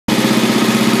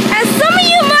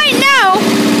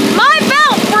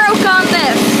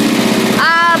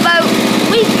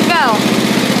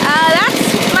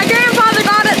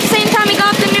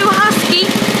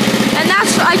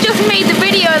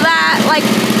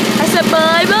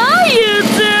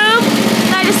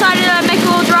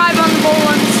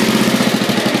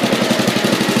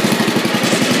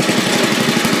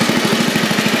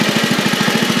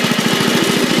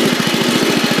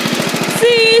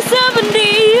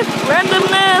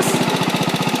Randomness.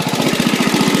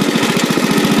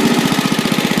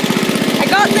 I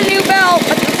got the new belt,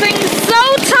 but the thing's so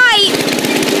tight.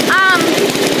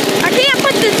 I can't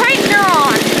put the tightener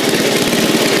on.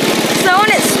 So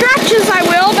when it stretches, I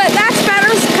will, but that's better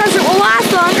because it will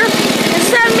last longer.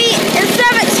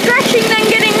 Instead of it stretching, then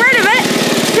getting rid of it,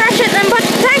 stretch it, then put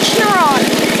the tensioner on.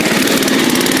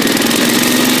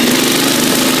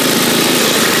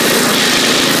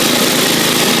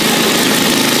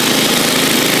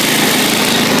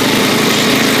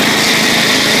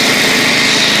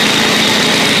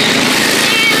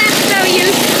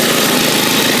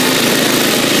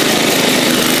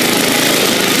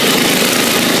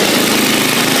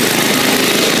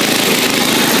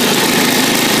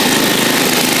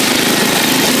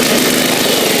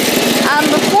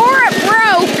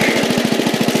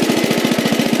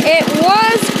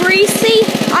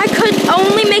 I could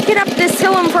only make it up this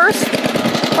hill in first.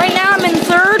 Right now I'm in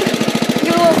third.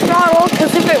 Give it a little throttle,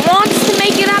 because if it wants to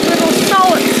make it up, it'll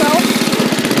stall itself.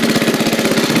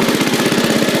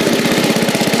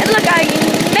 And look, I'm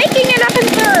making it up in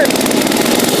third.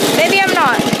 Maybe I'm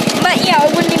not. But yeah,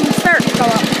 it wouldn't even start to go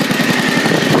up.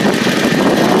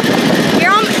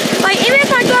 Even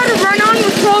if I got to run on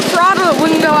with full throttle, it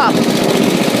wouldn't go up.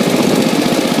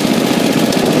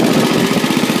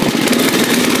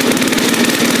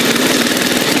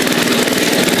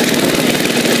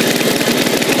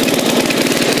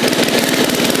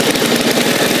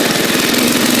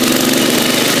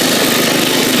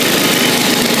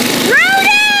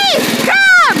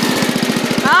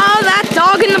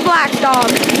 Black dog.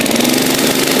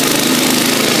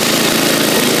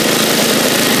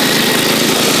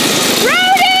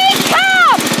 Rudy,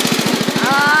 come!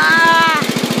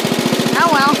 Oh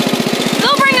well.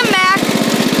 They'll bring him back.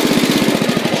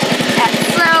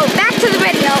 So, back to the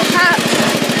video.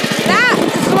 That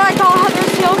is what I call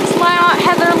Heather's Hill, because my Aunt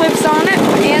Heather lives on it,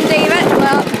 and David.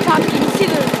 Well, top you can see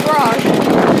the garage.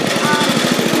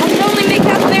 I can only make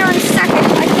up there in second.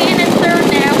 I can in third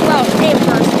now. Well, in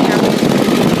first now.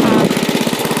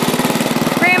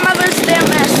 Grandmother's damn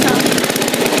mess up.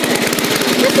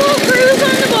 This little cruise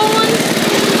on the bolens.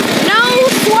 No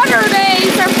sweater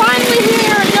days are finally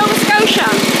here in Nova Scotia.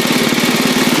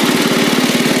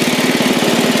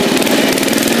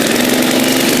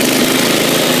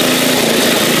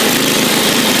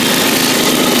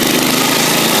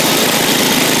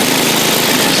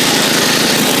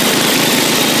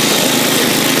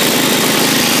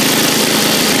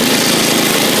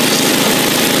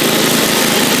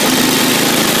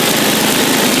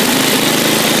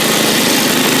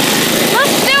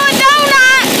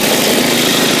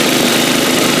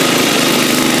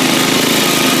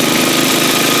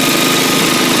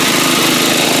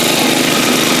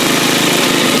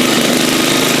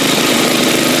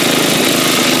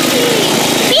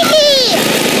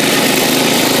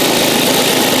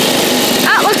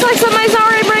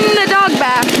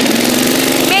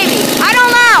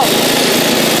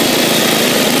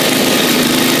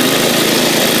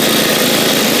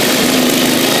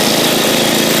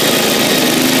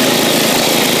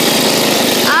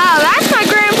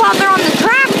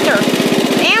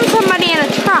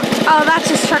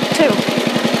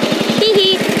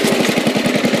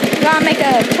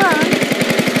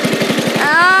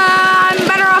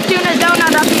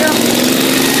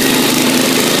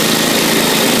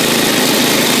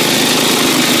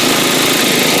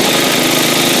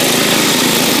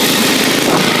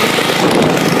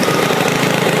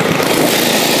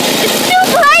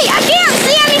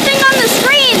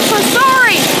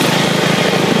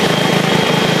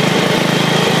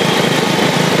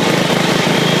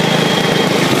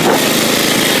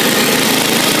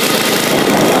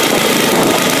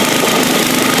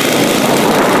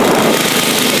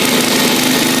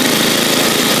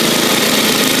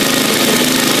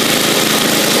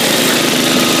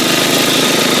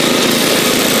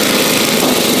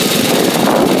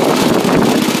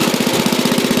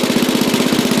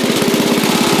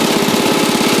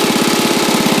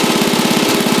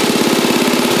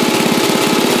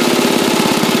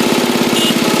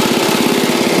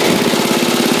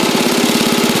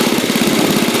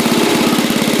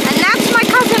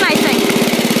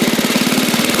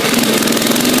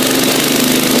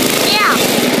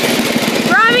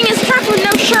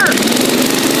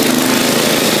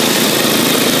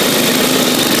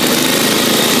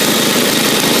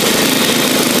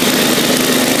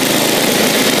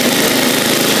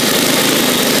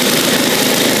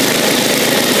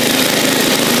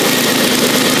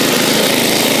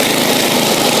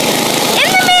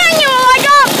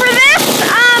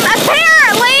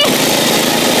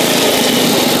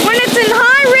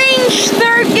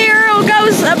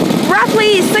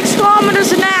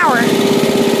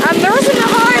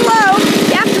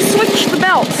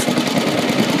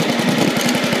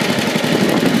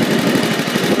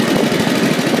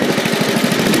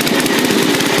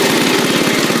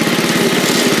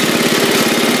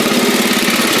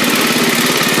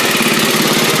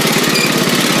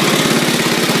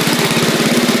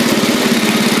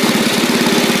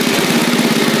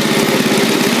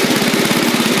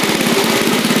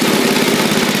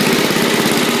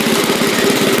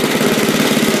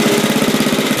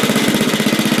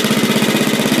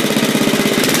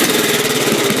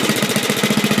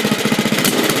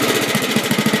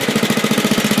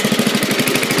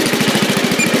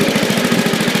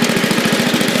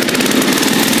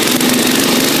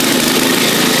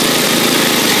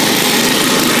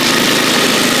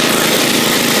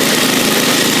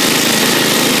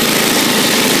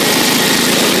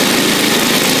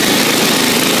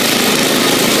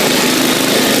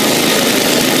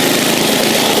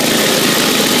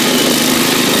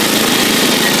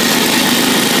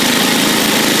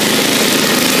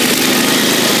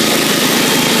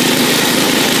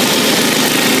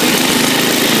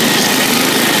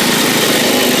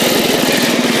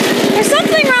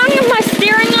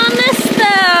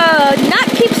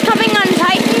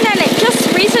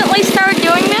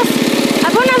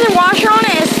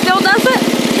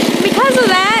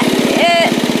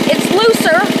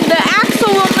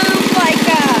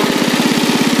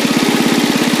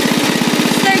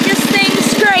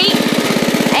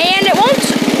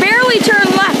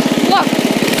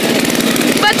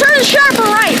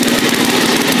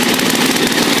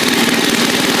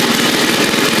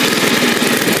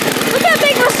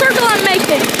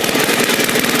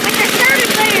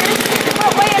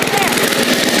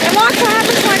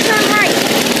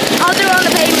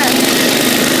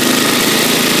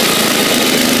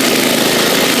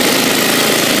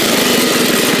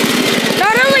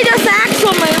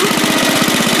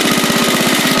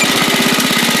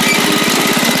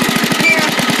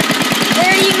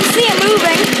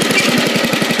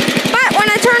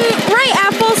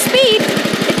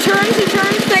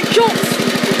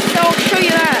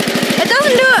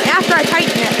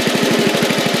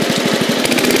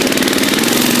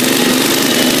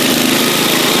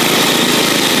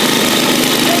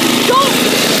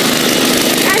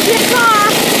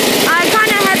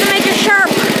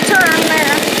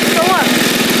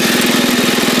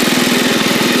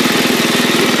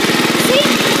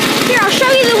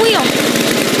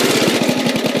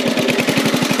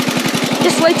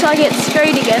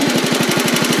 straight again.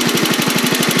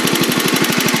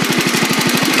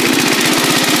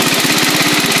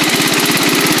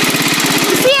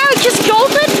 You see how it just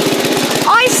jolted?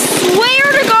 I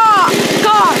swear to God,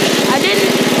 gosh, I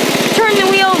didn't turn the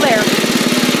wheel there.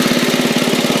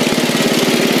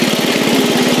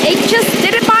 It just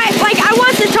did it by, like I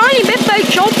was a tiny bit, but it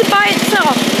jolted by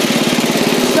itself.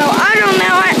 So I don't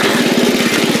know.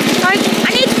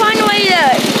 I need to find a way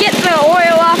to get the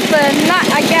oil off the nut,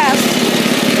 I guess.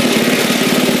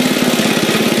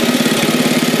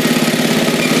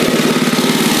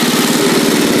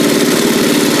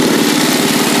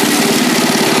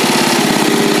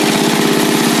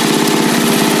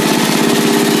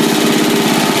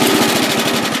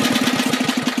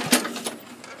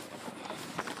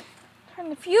 Turn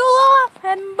the fuel off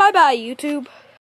and bye-bye, YouTube.